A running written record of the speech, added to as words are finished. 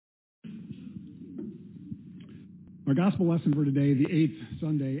Our gospel lesson for today, the eighth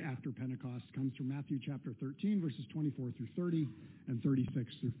Sunday after Pentecost, comes from Matthew chapter 13, verses 24 through 30 and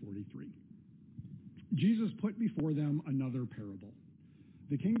 36 through 43. Jesus put before them another parable.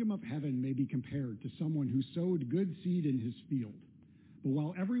 The kingdom of heaven may be compared to someone who sowed good seed in his field. But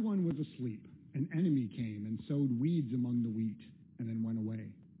while everyone was asleep, an enemy came and sowed weeds among the wheat and then went away.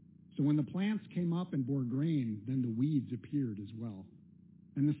 So when the plants came up and bore grain, then the weeds appeared as well.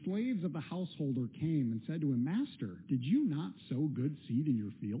 And the slaves of the householder came and said to him, "Master, did you not sow good seed in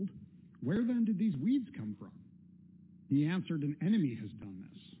your field? Where then did these weeds come from?" He answered, "An enemy has done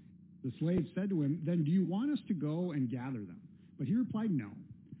this." The slaves said to him, "Then do you want us to go and gather them?" But he replied, "No.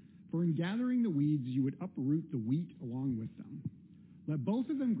 For in gathering the weeds, you would uproot the wheat along with them. Let both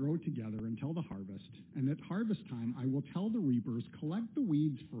of them grow together until the harvest, and at harvest time I will tell the reapers, collect the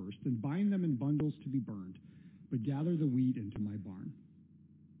weeds first and bind them in bundles to be burned, but gather the wheat into my barn."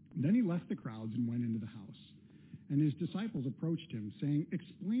 Then he left the crowds and went into the house. And his disciples approached him, saying,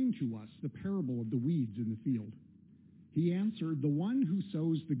 "Explain to us the parable of the weeds in the field." He answered, "The one who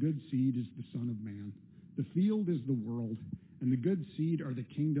sows the good seed is the Son of Man. The field is the world, and the good seed are the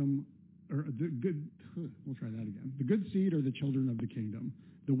kingdom, The good seed are the children of the kingdom.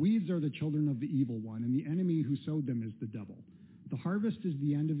 The weeds are the children of the evil one, and the enemy who sowed them is the devil. The harvest is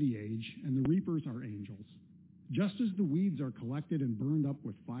the end of the age, and the reapers are angels. Just as the weeds are collected and burned up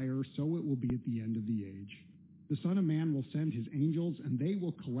with fire, so it will be at the end of the age. The Son of Man will send his angels, and they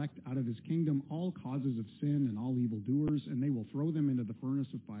will collect out of his kingdom all causes of sin and all evildoers, and they will throw them into the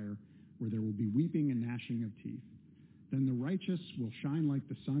furnace of fire, where there will be weeping and gnashing of teeth. Then the righteous will shine like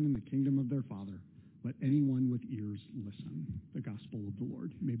the sun in the kingdom of their Father. Let anyone with ears listen." The gospel of the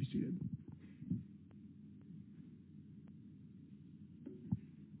Lord. You may be seated.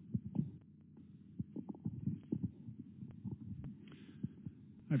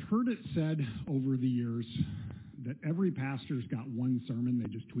 I've heard it said over the years that every pastor's got one sermon, they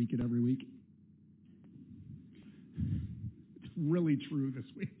just tweak it every week. It's really true this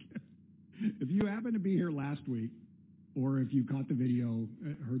week. If you happen to be here last week, or if you caught the video,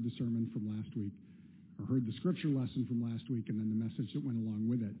 heard the sermon from last week, or heard the scripture lesson from last week, and then the message that went along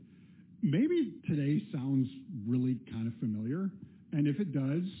with it, maybe today sounds really kind of familiar, and if it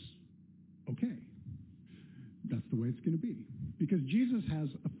does, okay. That's the way it's going to be. Because Jesus has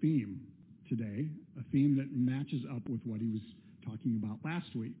a theme today, a theme that matches up with what he was talking about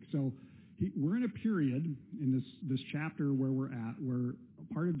last week. So we're in a period in this chapter where we're at, where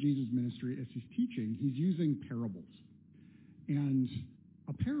part of Jesus' ministry, as he's teaching, he's using parables. And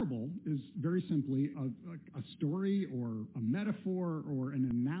a parable is very simply a story or a metaphor or an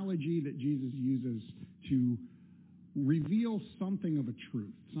analogy that Jesus uses to reveal something of a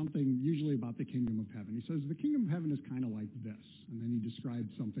truth, something usually about the kingdom of heaven. He says, the kingdom of heaven is kind of like this. And then he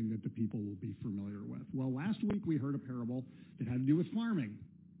describes something that the people will be familiar with. Well, last week we heard a parable that had to do with farming.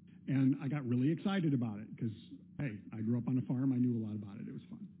 And I got really excited about it because, hey, I grew up on a farm. I knew a lot about it. It was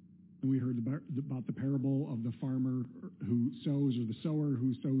fun. And we heard about the parable of the farmer who sows, or the sower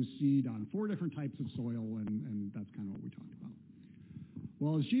who sows seed on 4 different types of soil. And that's kind of what we talked about.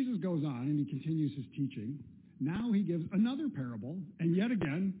 Well, as Jesus goes on and he continues his teaching, now he gives another parable, and yet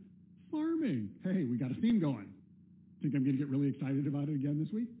again, farming. Hey, we got a theme going. Think I'm going to get really excited about it again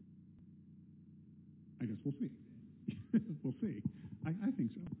this week? I guess we'll see. We'll see. I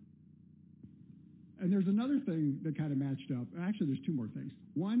think so. And there's another thing that kind of matched up. Actually, there's 2 more things.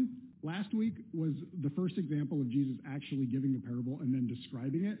 One, last week was the first example of Jesus actually giving a parable and then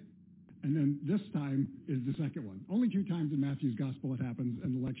describing it. And then this time is the second one. Only 2 times in Matthew's gospel it happens,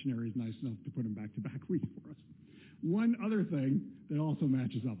 and the lectionary is nice enough to put them back-to-back weeks for us. One other thing that also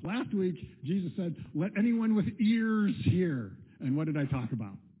matches up. Last week, Jesus said, "Let anyone with ears hear." And what did I talk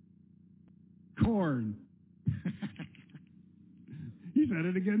about? Corn. He said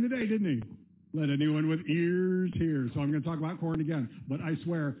it again today, didn't he? Let anyone with ears hear. So I'm going to talk about corn again, but I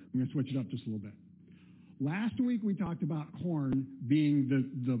swear I'm going to switch it up just a little bit. Last week we talked about corn being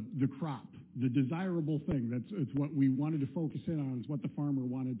the crop, the desirable thing. It's what we wanted to focus in on. It's what the farmer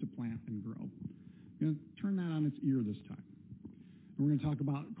wanted to plant and grow. We're going to turn that on its ear this time. And we're going to talk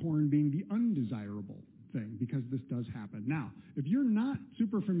about corn being the undesirable thing, because this does happen. Now, if you're not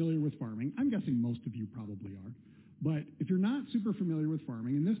super familiar with farming, I'm guessing most of you probably are, but if you're not super familiar with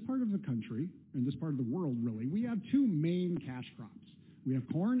farming, in this part of the country, in this part of the world really, we have 2 main cash crops. We have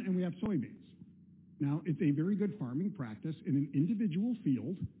corn and we have soybeans. Now, it's a very good farming practice in an individual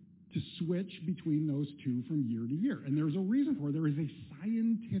field to switch between those 2 from year to year. And there's a reason for it. There is a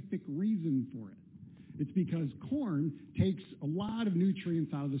scientific reason for it. It's because corn takes a lot of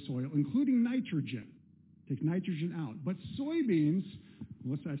nutrients out of the soil, including nitrogen. Takes nitrogen out. But soybeans,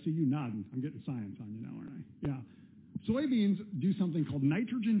 I see you nodding. I'm getting science on you now, aren't I? Yeah. Soybeans do something called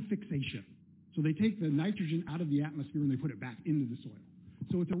nitrogen fixation. So they take the nitrogen out of the atmosphere and they put it back into the soil.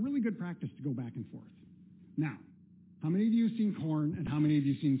 So it's a really good practice to go back and forth. Now, how many of you have seen corn and how many of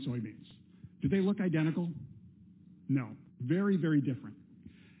you have seen soybeans? Do they look identical? No. Very, very different.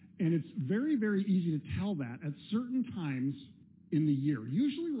 And it's very, very easy to tell that at certain times in the year,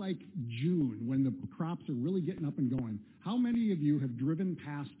 usually like June when the crops are really getting up and going. How many of you have driven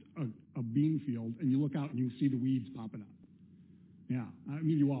past a bean field and you look out and you see the weeds popping up? Yeah, I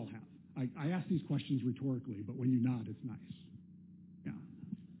mean, you all have. I ask these questions rhetorically, but when you nod, it's nice. Yeah.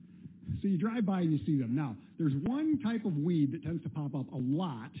 So you drive by and you see them. Now, there's one type of weed that tends to pop up a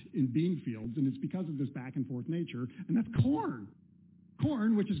lot in bean fields, and it's because of this back and forth nature, and that's corn.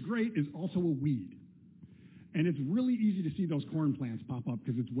 Corn, which is great, is also a weed. And it's really easy to see those corn plants pop up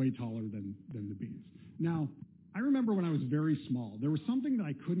because it's way taller than the beans. Now, I remember when I was very small, there was something that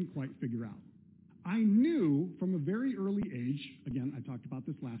I couldn't quite figure out. I knew from a very early age, again, I talked about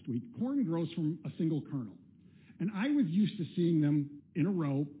this last week, corn grows from a single kernel. And I was used to seeing them in a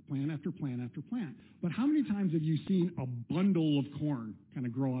row, plant after plant after plant. But how many times have you seen a bundle of corn kind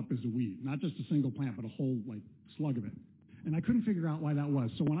of grow up as a weed? Not just a single plant, but a whole like slug of it. And I couldn't figure out why that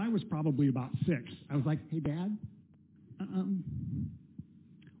was. So when I was probably about 6, I was like, hey, Dad,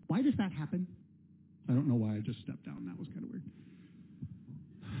 why does that happen? I don't know why I just stepped down. That was kind of weird.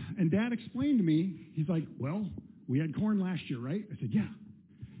 And Dad explained to me, he's like, well, we had corn last year, right? I said, yeah.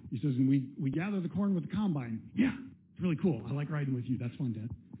 He says, and we gather the corn with the combine. Yeah, it's really cool. I like riding with you. That's fun, Dad.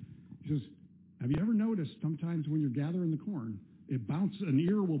 He says, have you ever noticed sometimes when you're gathering the corn, an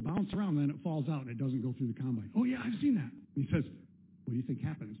ear will bounce around, then it falls out and it doesn't go through the combine? Oh, yeah, I've seen that. And he says, what do you think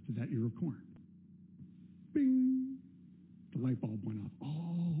happens to that ear of corn? Bing! The light bulb went off.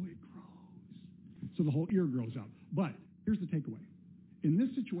 Oh, it grows. So the whole ear grows out. But here's the takeaway. In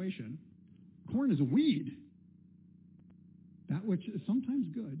this situation, corn is a weed. That which is sometimes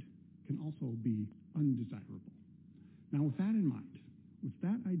good can also be undesirable. Now, with that in mind, with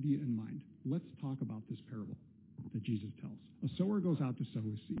that idea in mind, let's talk about this parable that Jesus tells. A sower goes out to sow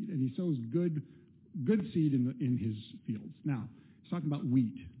his seed, and he sows good seed in his fields. Now, he's talking about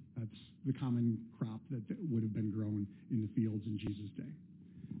wheat. That's the common crop that would have been grown in the fields in Jesus' day.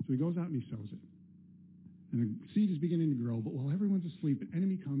 So he goes out and he sows it. And the seed is beginning to grow, but while everyone's asleep, an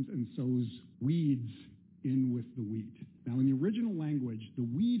enemy comes and sows weeds in with the wheat. Now, in the original language, the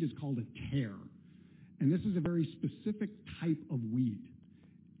weed is called a tare. And this is a very specific type of weed.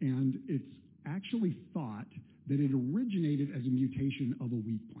 And it's actually thought that it originated as a mutation of a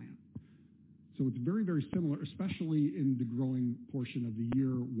wheat plant. So it's very, very similar, especially in the growing portion of the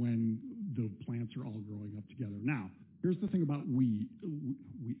year when the plants are all growing up together. Now, here's the thing about wheat and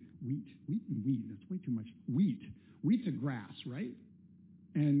weed. That's way too much. Wheat's a grass, right?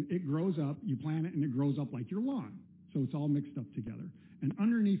 And it grows up, you plant it, and it grows up like your lawn. So it's all mixed up together. And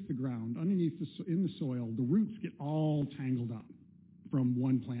underneath the ground, in the soil, the roots get all tangled up from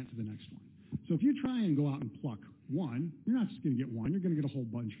one plant to the next one. So if you try and go out and pluck one, you're not just going to get one, you're going to get a whole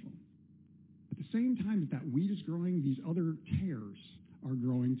bunch of them. At the same time that wheat is growing, these other tares are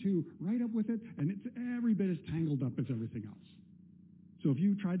growing too, right up with it, and it's every bit as tangled up as everything else. So if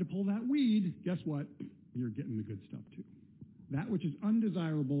you tried to pull that weed, guess what? You're getting the good stuff too. That which is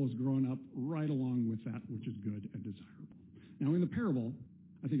undesirable is growing up right along with that which is good and desirable. Now, in the parable,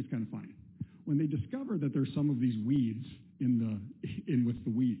 I think it's kind of funny. When they discover that there's some of these weeds in with the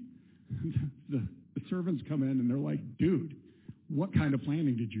wheat, the servants come in and they're like, dude, what kind of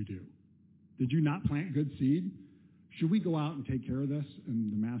planting did you do? Did you not plant good seed? Should we go out and take care of this?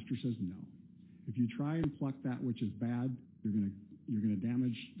 And the master says, no. If you try and pluck that which is bad, you're going to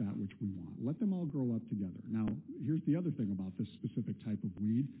damage that which we want. Let them all grow up together. Now, here's the other thing about this specific type of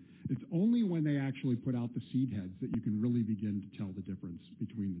weed. It's only when they actually put out the seed heads that you can really begin to tell the difference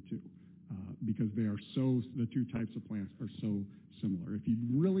between the two, because the two types of plants are so similar. If you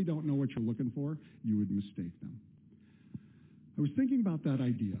really don't know what you're looking for, you would mistake them. I was thinking about that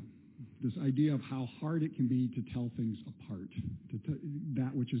idea, this idea of how hard it can be to tell things apart,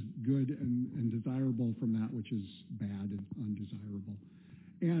 that which is good and desirable from that which is bad and undesirable.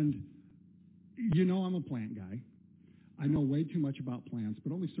 And I'm a plant guy. I know way too much about plants,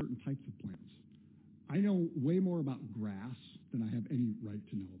 but only certain types of plants. I know way more about grass than I have any right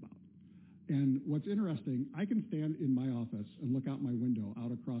to know about. And what's interesting, I can stand in my office and look out my window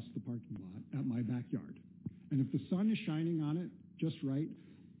out across the parking lot at my backyard. And if the sun is shining on it just right,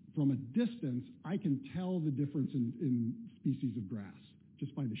 from a distance, I can tell the difference in species of grass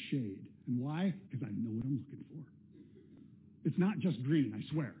just by the shade. And why? Because I know what I'm looking for. It's not just green, I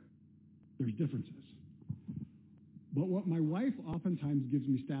swear. There's differences. But what my wife oftentimes gives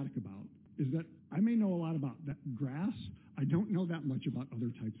me static about is that I may know a lot about that grass. I don't know that much about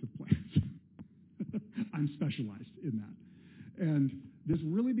other types of plants. I'm specialized in that. And this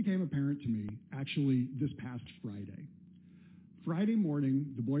really became apparent to me actually this past Friday. Friday morning,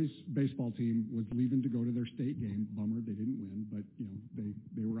 the boys' baseball team was leaving to go to their state game. Bummer, they didn't win, but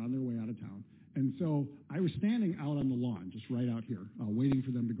they were on their way out of town. And so I was standing out on the lawn, just right out here, waiting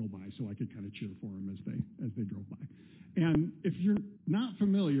for them to go by so I could kind of cheer for them as they drove by. And if you're not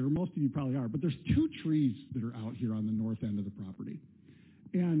familiar, most of you probably are, but there's two trees that are out here on the north end of the property.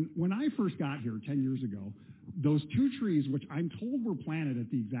 And when I first got here 10 years ago, those two trees, which I'm told were planted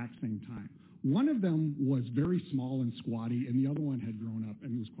at the exact same time, one of them was very small and squatty, and the other one had grown up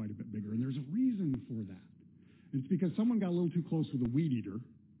and was quite a bit bigger. And there's a reason for that. It's because someone got a little too close with a weed eater,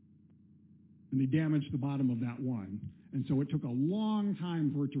 and they damaged the bottom of that one. And so it took a long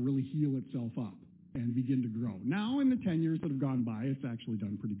time for it to really heal itself up and begin to grow. Now, in the 10 years that have gone by, it's actually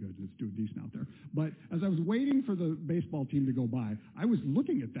done pretty good, and it's doing decent out there. But as I was waiting for the baseball team to go by, I was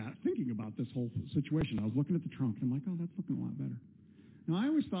looking at that, thinking about this whole situation. I was looking at the trunk, and I'm like, oh, that's looking a lot better. Now, I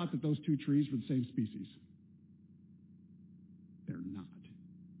always thought that those two trees were the same species. They're not.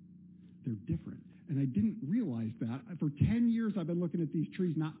 They're different. And I didn't realize that. For 10 years, I've been looking at these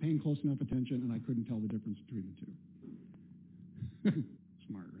trees, not paying close enough attention, and I couldn't tell the difference between the two.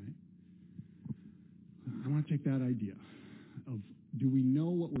 Smart, right? I want to take that idea of, do we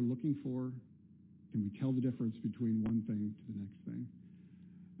know what we're looking for? Can we tell the difference between one thing to the next thing?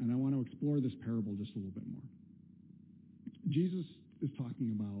 And I want to explore this parable just a little bit more. Jesus is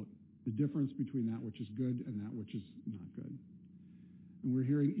talking about the difference between that which is good and that which is not good. And we're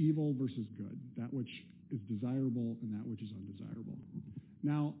hearing evil versus good, that which is desirable and that which is undesirable.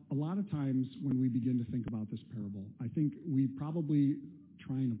 Now, a lot of times when we begin to think about this parable, I think we probably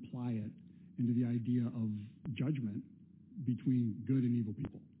try and apply it into the idea of judgment between good and evil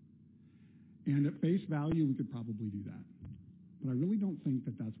people. And at face value, we could probably do that. But I really don't think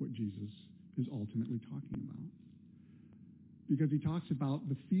that that's what Jesus is ultimately talking about. Because he talks about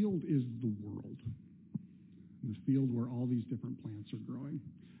the field is the world. The field where all these different plants are growing.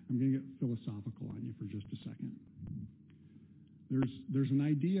 I'm going to get philosophical on you for just a second. There's an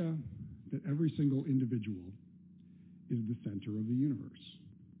idea that every single individual is the center of the universe.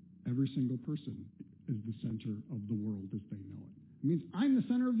 Every single person is the center of the world as they know it. It means I'm the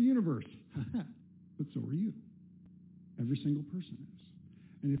center of the universe. But so are you. Every single person is.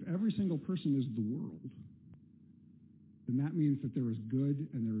 And if every single person is the world, then that means that there is good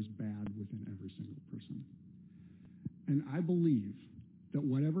and there is bad within every single person. And I believe that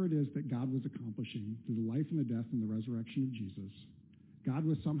whatever it is that God was accomplishing through the life and the death and the resurrection of Jesus, God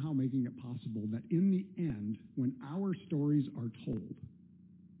was somehow making it possible that in the end, when our stories are told,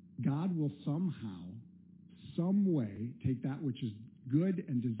 God will somehow, some way, take that which is good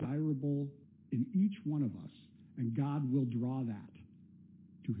and desirable in each one of us, and God will draw that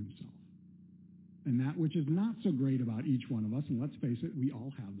to himself. And that which is not so great about each one of us, and let's face it, we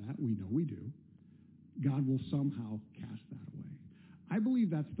all have that, we know we do, God will somehow cast that away. I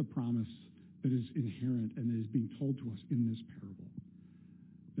believe that's the promise that is inherent and that is being told to us in this parable.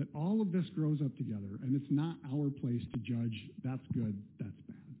 That all of this grows up together, and it's not our place to judge, that's good, that's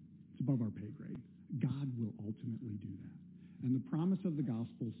bad. It's above our pay grade. God will ultimately do that. And the promise of the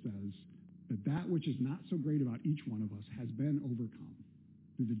gospel says that that which is not so great about each one of us has been overcome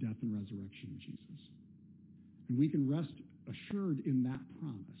through the death and resurrection of Jesus. And we can rest assured in that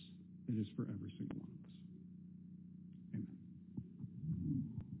promise that is for every single one of us.